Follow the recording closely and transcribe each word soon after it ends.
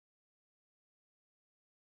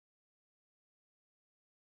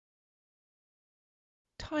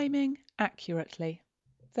Timing accurately.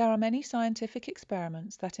 There are many scientific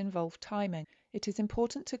experiments that involve timing. It is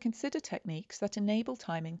important to consider techniques that enable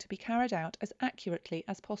timing to be carried out as accurately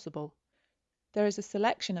as possible. There is a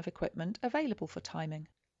selection of equipment available for timing.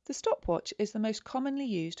 The stopwatch is the most commonly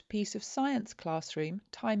used piece of science classroom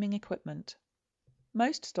timing equipment.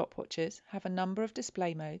 Most stopwatches have a number of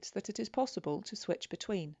display modes that it is possible to switch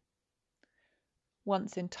between.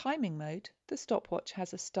 Once in timing mode, the stopwatch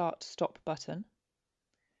has a start-stop button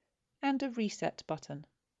and a reset button.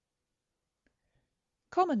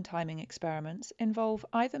 Common timing experiments involve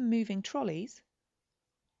either moving trolleys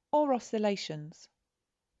or oscillations.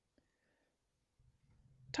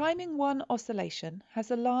 Timing one oscillation has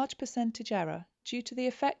a large percentage error due to the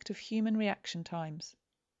effect of human reaction times.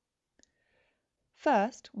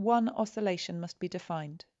 First, one oscillation must be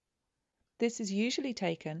defined. This is usually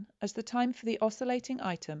taken as the time for the oscillating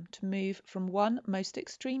item to move from one most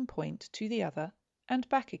extreme point to the other and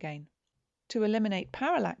back again. To eliminate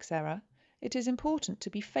parallax error, it is important to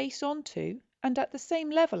be face-on to and at the same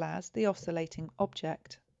level as the oscillating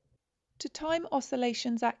object. To time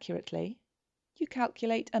oscillations accurately, you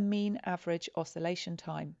calculate a mean average oscillation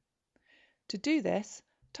time. To do this,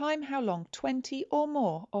 time how long 20 or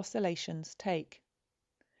more oscillations take,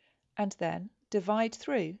 and then divide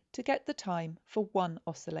through to get the time for one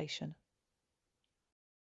oscillation.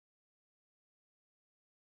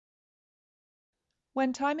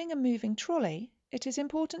 When timing a moving trolley, it is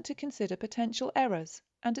important to consider potential errors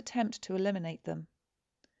and attempt to eliminate them.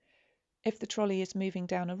 If the trolley is moving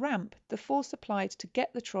down a ramp, the force applied to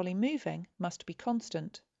get the trolley moving must be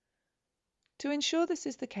constant. To ensure this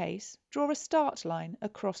is the case, draw a start line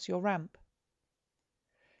across your ramp.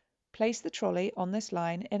 Place the trolley on this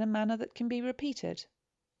line in a manner that can be repeated.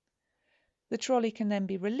 The trolley can then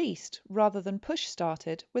be released rather than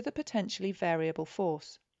push-started with a potentially variable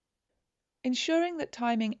force. Ensuring that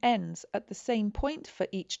timing ends at the same point for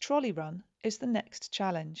each trolley run is the next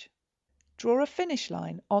challenge. Draw a finish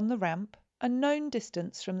line on the ramp a known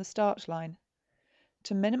distance from the start line.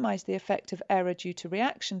 To minimize the effect of error due to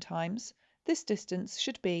reaction times, this distance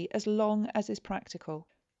should be as long as is practical.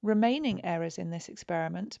 Remaining errors in this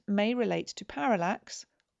experiment may relate to parallax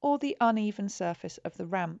or the uneven surface of the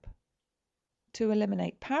ramp. To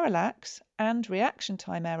eliminate parallax and reaction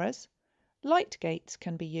time errors, light gates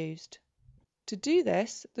can be used. To do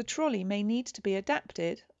this, the trolley may need to be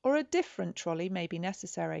adapted or a different trolley may be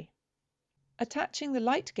necessary. Attaching the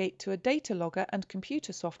light gate to a data logger and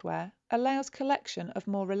computer software allows collection of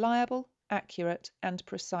more reliable, accurate and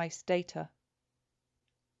precise data.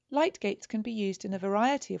 Light gates can be used in a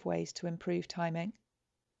variety of ways to improve timing.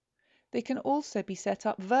 They can also be set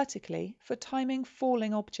up vertically for timing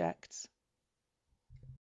falling objects.